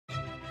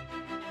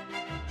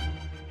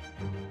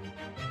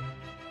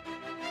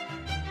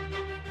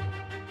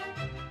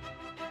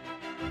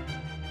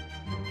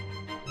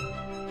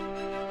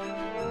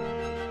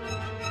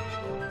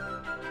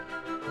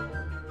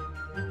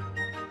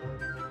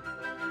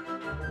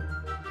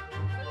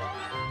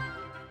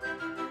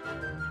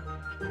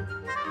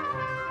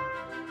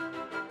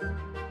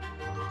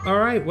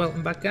Alright,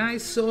 welcome back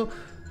guys. So,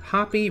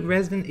 happy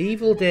Resident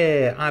Evil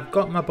Day. I've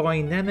got my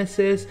boy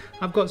Nemesis,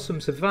 I've got some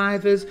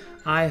survivors,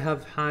 I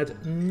have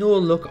had no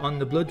luck on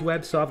the blood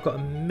web, so I've got a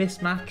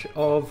mismatch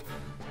of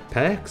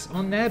perks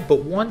on there.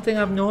 But one thing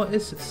I've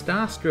noticed,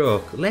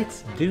 Starstruck.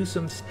 Let's do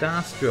some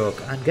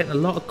Starstruck. I'm getting a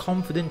lot of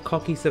confident,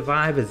 cocky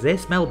survivors. They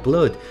smell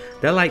blood.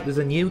 They're like, there's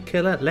a new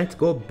killer, let's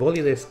go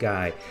bully this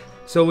guy.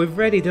 So we've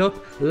readied up,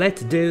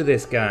 let's do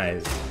this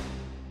guys.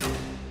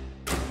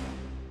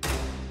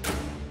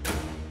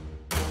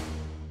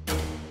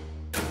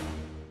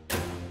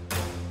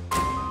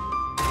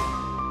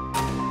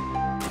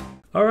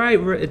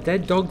 Alright, we're at a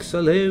Dead Dog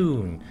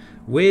Saloon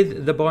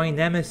with the boy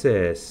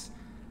Nemesis.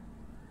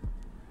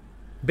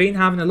 Been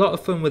having a lot of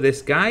fun with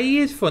this guy. He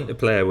is fun to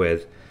play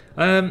with.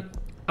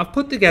 I've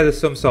put together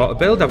some sort of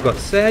build. I've got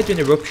Surge and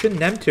Eruption.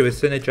 Them two are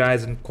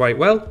synergising quite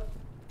well.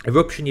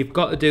 Eruption, you've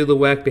got to do the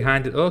work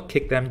behind it. Oh,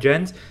 kick them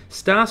gens.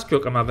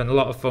 Starstruck, I'm having a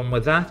lot of fun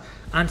with that.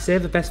 And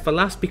save the best for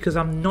last because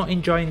I'm not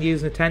enjoying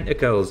using the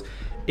tentacles.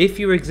 If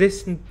you're an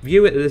existing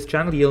viewer to this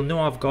channel, you'll know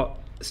I've got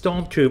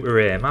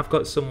Stormtrooper aim. I've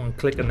got someone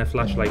clicking the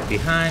flashlight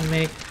behind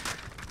me.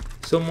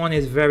 Someone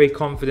is very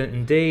confident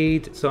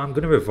indeed, so I'm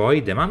going to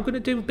avoid them. I'm going to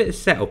do a bit of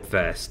setup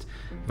first.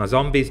 My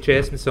zombie's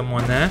chasing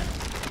someone there.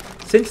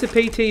 Since the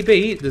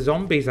PTB, the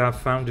zombies I've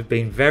found have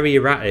been very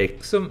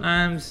erratic.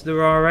 Sometimes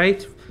they're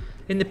alright.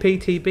 In the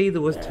PTB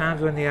there was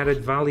times when they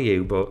added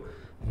value, but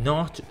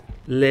not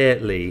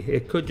lately.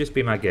 It could just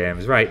be my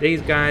games. Right,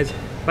 these guys,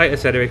 like I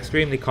said, are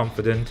extremely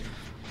confident.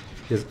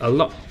 There's a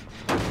lot...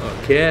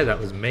 Okay, that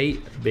was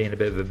me being a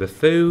bit of a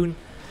buffoon.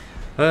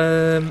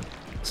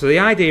 So the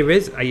idea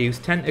is I use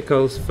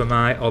tentacles for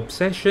my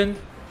obsession.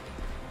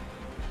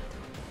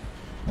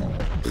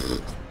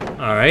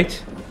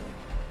 Alright.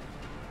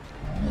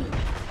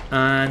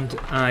 And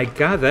I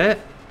gather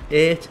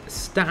 8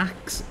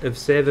 stacks of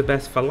save the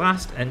best for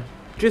last, and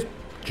just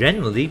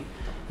generally,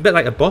 a bit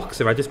like a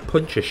boxer, I just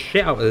punch a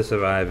shit out of the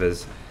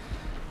survivors.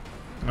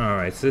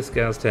 Alright, so this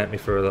girl's taking me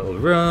for a little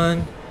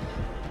run.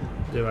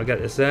 Do I get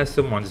this there?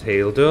 Someone's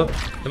healed up.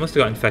 They must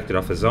have got infected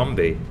off a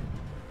zombie.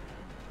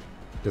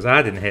 Because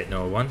I didn't hit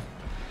no one.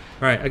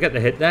 Right, I get the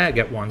hit there, I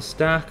get 1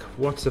 stack.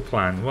 What's the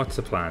plan? What's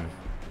the plan?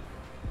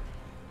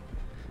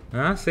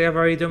 Ah, see, I've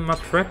already done my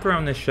prep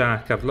around the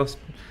shack. I've lost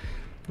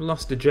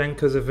a gen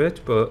because of it,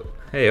 but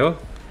hey-oh.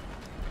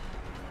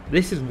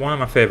 This is one of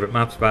my favourite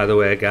maps, by the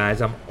way,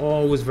 guys. I'm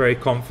always very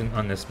confident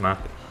on this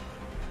map.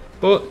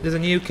 But there's a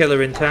new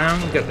killer in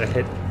town. Get the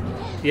hit.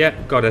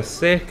 Yep, got her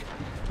sick.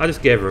 I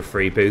just gave her a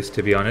free boost,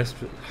 to be honest.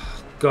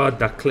 God,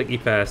 that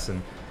clicky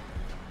person.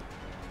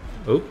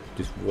 Oh,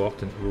 just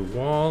walked into a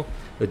wall.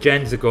 The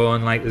gens are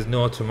going like there's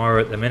no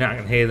tomorrow at the minute. I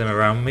can hear them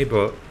around me,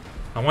 but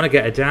I want to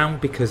get her down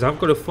because I've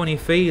got a funny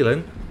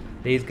feeling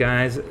these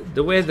guys,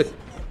 the way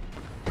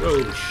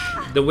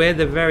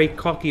they're very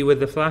cocky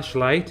with the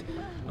flashlight.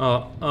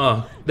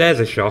 Oh, there's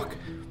a shock.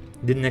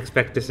 Didn't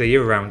expect to see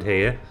you around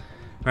here.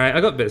 Right,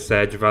 I got a bit of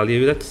surge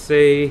value. Let's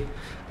see.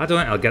 I don't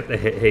think I'll get the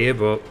hit here,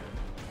 but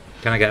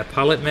can I get a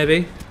pallet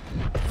maybe?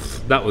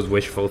 That was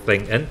wishful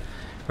thinking.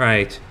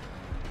 Right.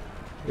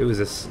 It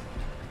was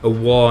a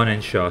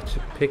warning shot.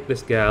 Pick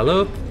this girl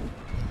up.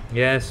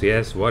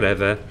 Yes,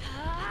 whatever.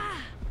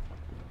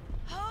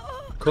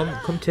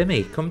 Come to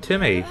me. Come to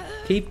me.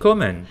 Keep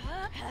coming.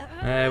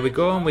 There we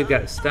go, and we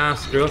get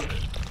Starstruck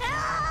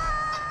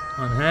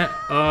on her.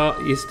 Oh,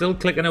 you're still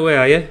clicking away,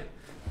 are you?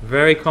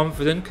 Very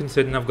confident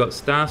considering I've got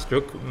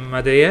Starstruck,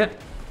 my dear.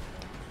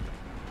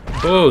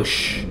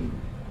 Push.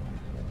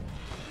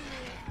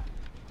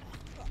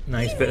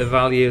 Nice bit of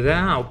value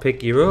there. I'll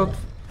pick you up.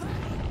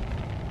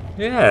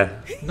 Yeah,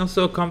 not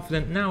so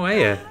confident now, are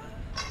you?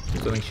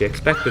 Don't think she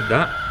expected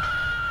that.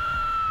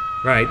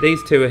 Right,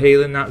 these two are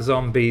healing. That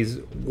zombie's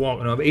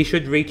walking over. He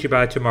should reach you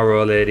by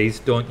tomorrow, ladies.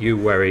 Don't you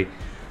worry.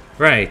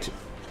 Right.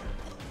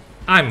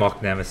 I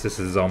mock Nemesis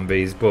as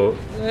zombies, but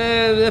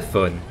they're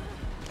fun.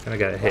 Can I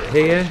get a hit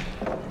here?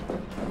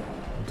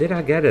 Did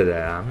I get her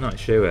there? I'm not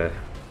sure.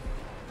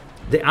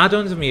 The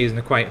add-ons I'm using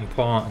are quite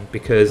important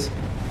because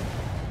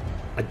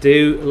I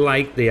do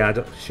like the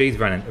add-on. She's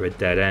run into a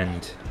dead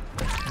end.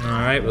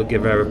 Alright, we'll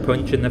give her a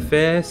punch in the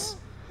face.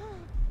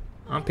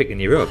 I'm picking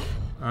you up.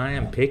 I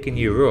am picking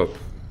you up.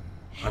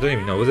 I don't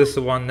even know, was this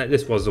the one that...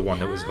 This was the one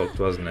that was hooked,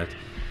 wasn't it?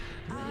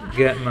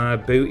 Get my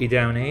booty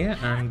down here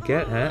and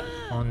get her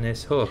on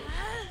this hook.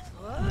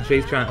 And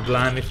she's trying to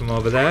blind me from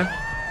over there.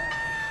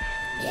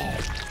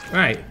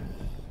 Right,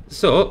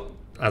 so,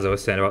 as I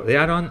was saying about the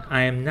add-on,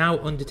 I am now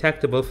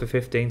undetectable for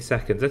 15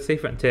 seconds. Let's see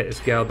if I can take this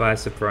girl by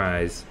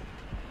surprise.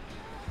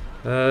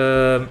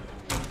 Oh,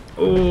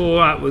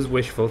 that was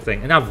wishful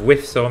thinking. And I've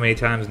whiffed so many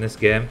times in this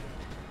game.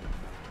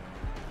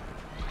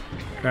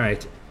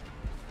 Right.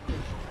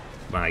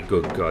 My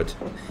good God.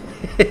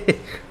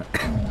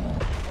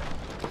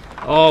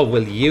 Oh,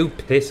 will you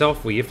piss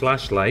off with your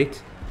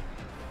flashlight?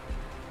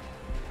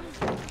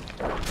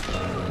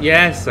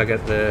 Yes, I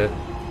get a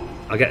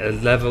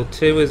level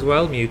 2 as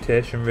well,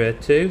 mutation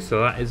rate 2,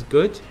 so that is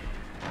good.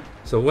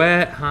 So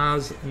where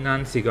has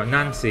Nancy gone?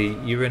 Nancy,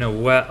 you're in a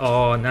wet...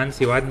 Oh,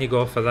 Nancy, why didn't you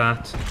go for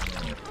that?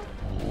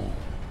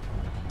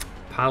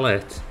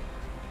 pallet.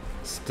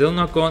 Still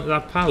not going to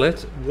that pallet.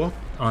 What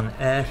on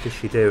earth is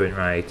she doing?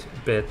 Right,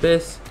 bait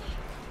this.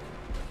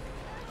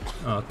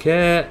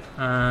 Okay,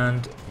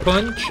 and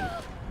punch.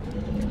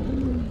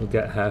 We'll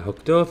get her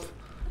hooked up.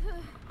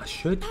 I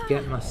should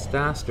get my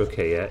Starstruck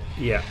here.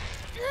 Yeah.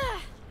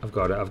 I've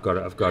got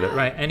it.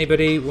 Right,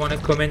 anybody want to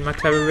come in my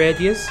terror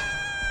radius?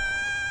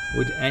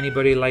 Would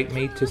anybody like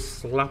me to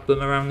slap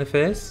them around the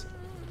face?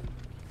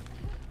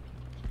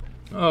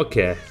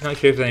 Okay, not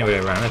sure if there's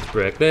anybody around. Let's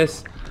break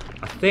this.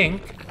 I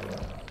think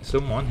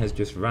someone has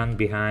just ran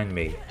behind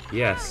me.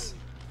 Yes.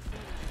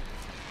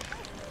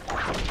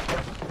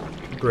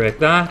 Break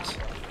that.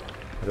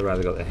 I'd have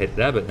rather got the hit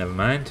there, but never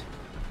mind.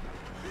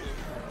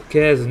 Okay,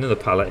 there's another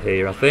pallet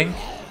here, I think.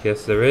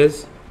 Yes, there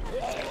is.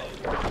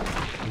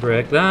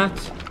 Break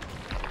that.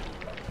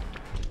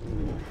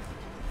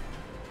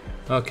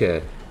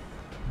 Okay.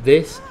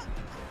 This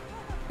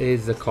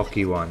is the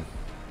cocky one.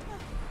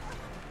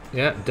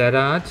 Yep, dead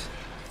hard.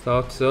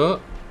 Thought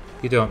so.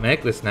 You don't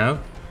make this now.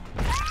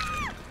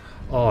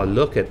 Oh,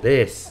 look at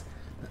this.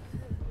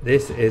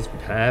 This is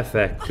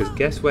perfect, because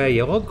guess where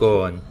you're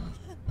going?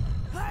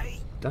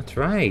 That's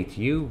right,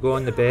 you go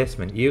in the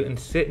basement. You can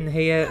sit in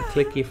here,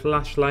 click your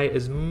flashlight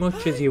as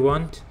much as you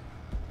want.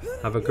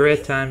 Have a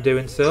great time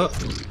doing so.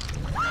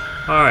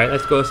 Alright,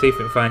 let's go see if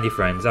we can find your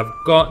friends. I've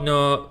got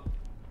no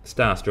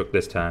Starstruck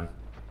this time.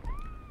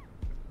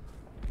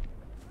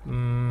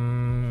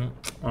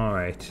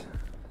 Alright.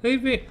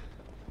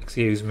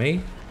 Excuse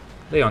me.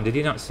 Leon, did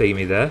you not see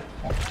me there?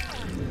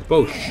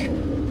 Boosh.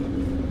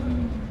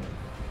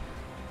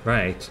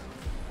 Right.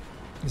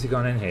 Has he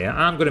gone in here?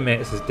 I'm going to make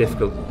this as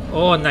difficult.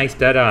 Oh, nice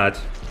dead hard.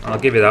 I'll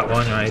give you that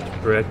one. Right,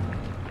 break.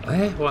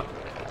 Eh, what?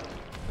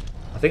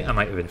 I think I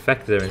might have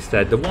infected her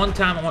instead. The one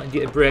time I wanted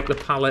you to break the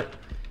pallet,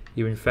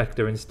 you infect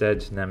her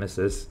instead,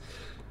 Nemesis.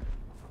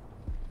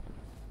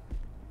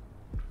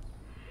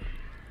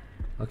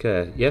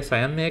 Okay, yes, I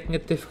am making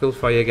it difficult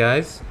for you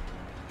guys.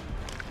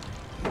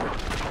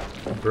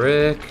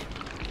 Break.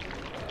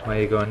 Where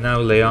are you going now,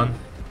 Leon?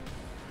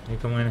 You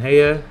coming in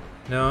here?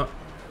 No.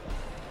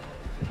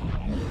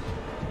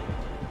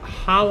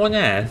 How on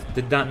earth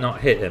did that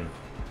not hit him?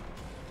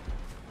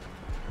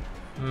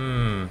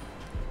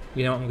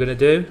 You know what I'm going to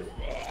do?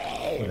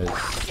 I'm going to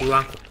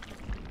slap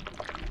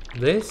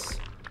this.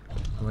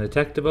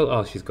 Undetectable.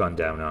 Oh, she's gone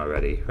down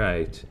already.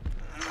 Right.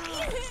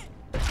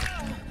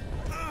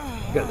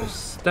 Get the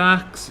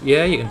stacks.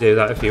 Yeah, you can do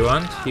that if you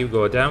want. You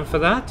go down for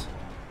that.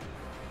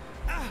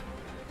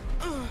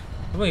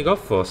 I've only got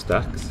 4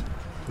 stacks.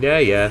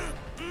 Yeah.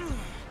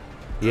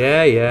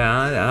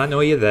 I know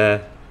you're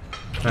there.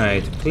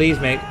 Right, please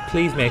make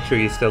sure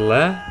you're still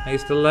there. Are you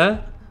still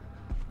there?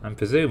 I'm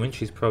presuming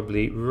she's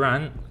probably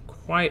ran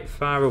quite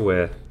far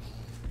away.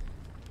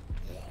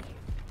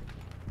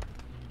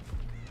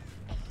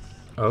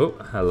 Oh,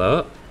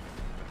 hello.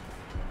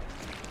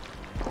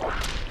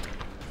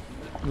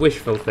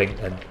 Wishful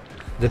thinking.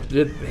 The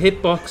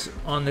hitbox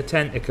on the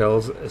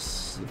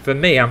tentacles, for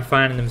me, I'm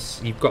finding them,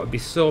 you've got to be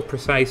so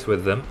precise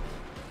with them.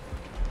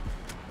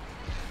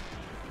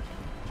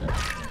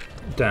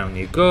 Down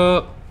you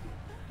go.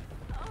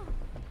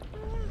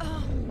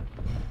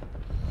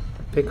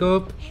 Pick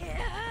up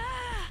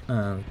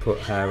and put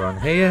her on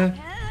here.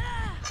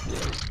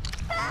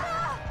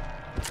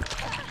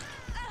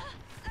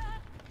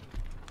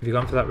 Have you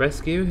gone for that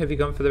rescue? Have you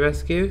gone for the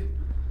rescue?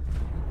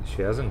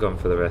 She hasn't gone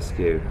for the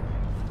rescue.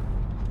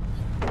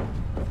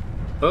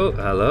 Oh,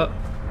 hello.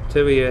 2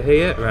 of you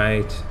here.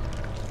 Right.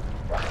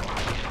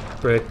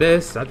 Break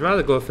this. I'd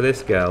rather go for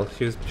this girl.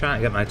 She was trying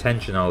to get my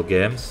attention all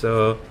game,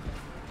 so...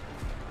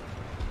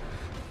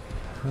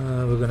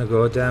 we're going to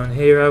go down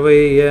here, are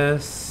we?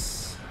 Yes.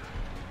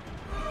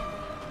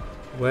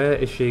 Where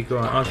is she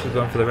going? Oh, she's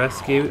going for the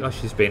rescue. Oh,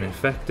 she's been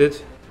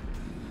infected.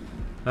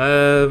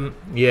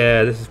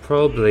 Yeah, this is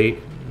probably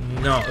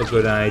not a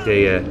good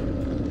idea.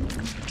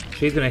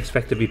 She's going to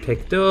expect to be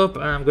picked up.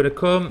 I'm going to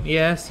come.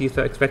 Yes, you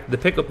expected the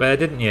pickup there,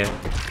 didn't you?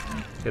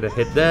 Get a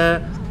hit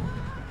there.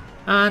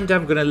 And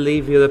I'm going to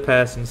leave the other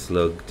person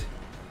slugged.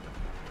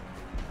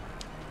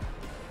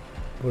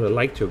 I would have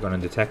liked to have gone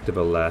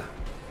undetectable there.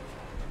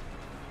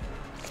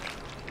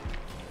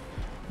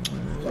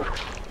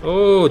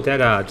 Oh,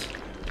 dead hard.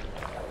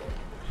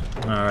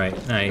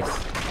 Alright,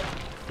 nice.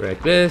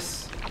 Break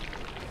this.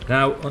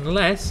 Now,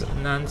 unless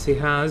Nancy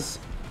has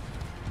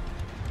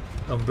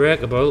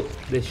Unbreakable,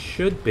 this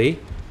should be...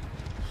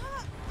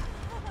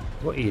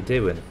 What are you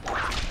doing?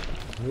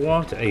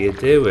 What are you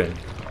doing?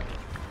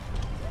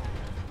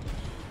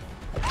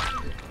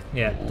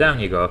 Yeah, down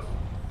you go.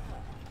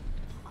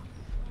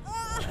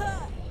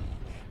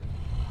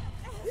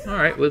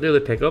 Alright, we'll do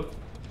the pickup.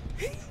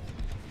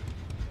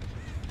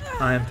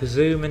 I am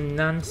presuming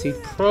Nancy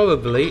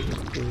probably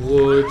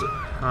would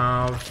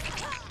have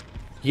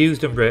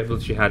used Unbreakable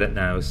if she had it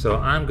now. So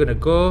I'm going to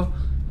go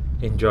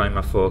enjoy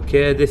my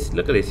 4K.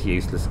 Look at this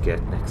useless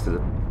kit next to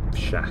the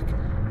shack.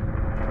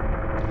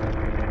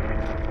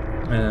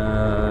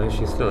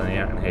 She's still in the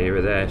act here.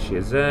 There she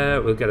is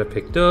there. We'll get her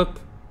picked up.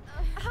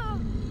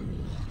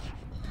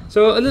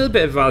 So a little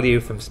bit of value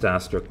from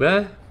Starstruck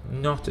there.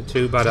 Not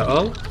too bad at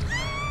all.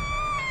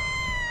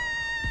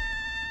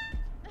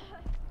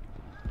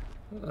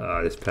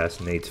 Oh, this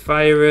person needs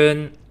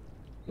firing.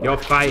 You're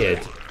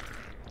fired.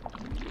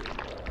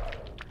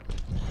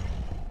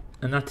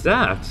 And that's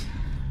that.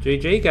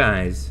 GG,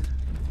 guys.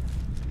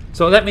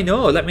 So let me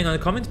know in the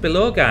comments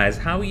below, guys.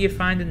 How are you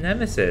finding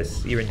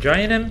Nemesis? Are you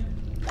enjoying him?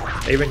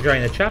 Are you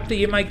enjoying the chapter?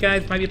 You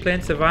guys might be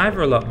playing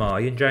Survivor a lot more.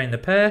 Are you enjoying the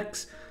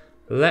perks?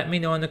 Let me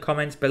know in the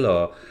comments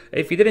below.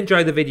 If you did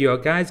enjoy the video,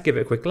 guys, give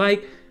it a quick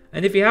like.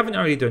 And if you haven't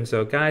already done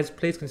so, guys,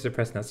 please consider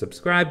pressing that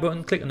subscribe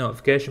button. Click the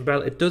notification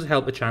bell. It does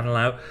help the channel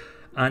out.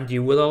 And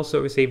you will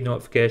also receive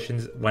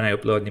notifications when I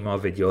upload any more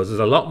videos. There's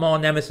a lot more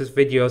Nemesis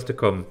videos to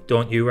come.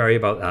 Don't you worry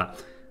about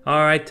that.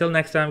 Alright, till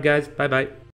next time, guys. Bye-bye.